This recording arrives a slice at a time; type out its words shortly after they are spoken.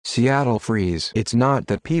Seattle freeze. It's not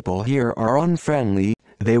that people here are unfriendly,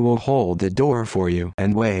 they will hold the door for you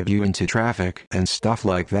and wave you into traffic and stuff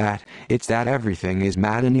like that. It's that everything is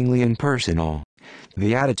maddeningly impersonal.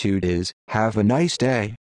 The attitude is, have a nice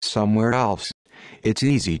day, somewhere else. It's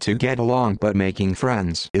easy to get along, but making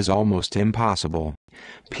friends is almost impossible.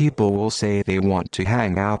 People will say they want to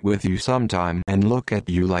hang out with you sometime and look at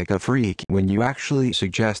you like a freak when you actually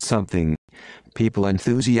suggest something. People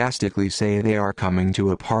enthusiastically say they are coming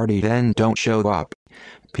to a party, then don't show up.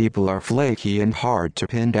 People are flaky and hard to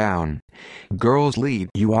pin down. Girls lead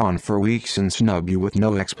you on for weeks and snub you with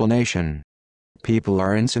no explanation. People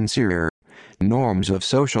are insincere. Norms of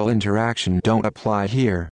social interaction don't apply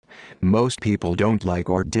here. Most people don't like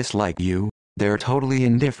or dislike you, they're totally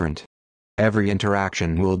indifferent. Every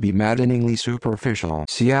interaction will be maddeningly superficial.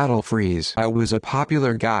 Seattle freeze. I was a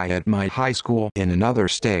popular guy at my high school in another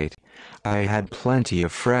state. I had plenty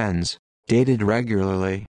of friends, dated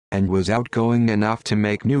regularly, and was outgoing enough to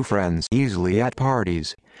make new friends easily at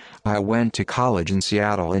parties. I went to college in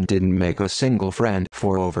Seattle and didn't make a single friend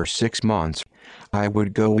for over 6 months. I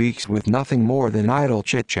would go weeks with nothing more than idle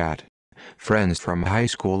chit-chat. Friends from high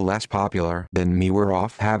school less popular than me were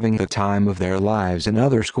off having the time of their lives in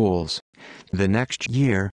other schools. The next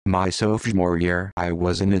year, my sophomore year, I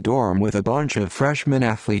was in a dorm with a bunch of freshman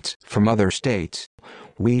athletes from other states.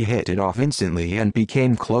 We hit it off instantly and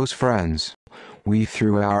became close friends. We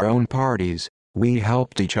threw our own parties, we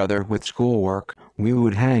helped each other with schoolwork, we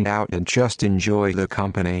would hang out and just enjoy the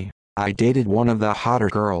company. I dated one of the hotter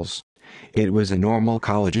girls. It was a normal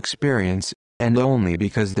college experience, and only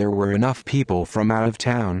because there were enough people from out of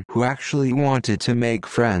town who actually wanted to make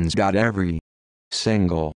friends. Every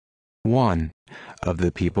single one of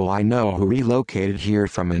the people I know who relocated here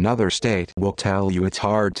from another state will tell you it's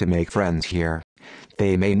hard to make friends here.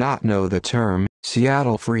 They may not know the term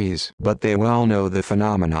Seattle freeze, but they well know the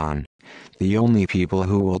phenomenon. The only people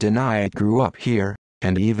who will deny it grew up here,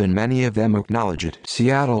 and even many of them acknowledge it.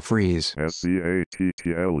 Seattle freeze.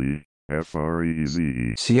 SCATTLE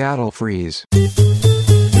FREEZE. Seattle freeze.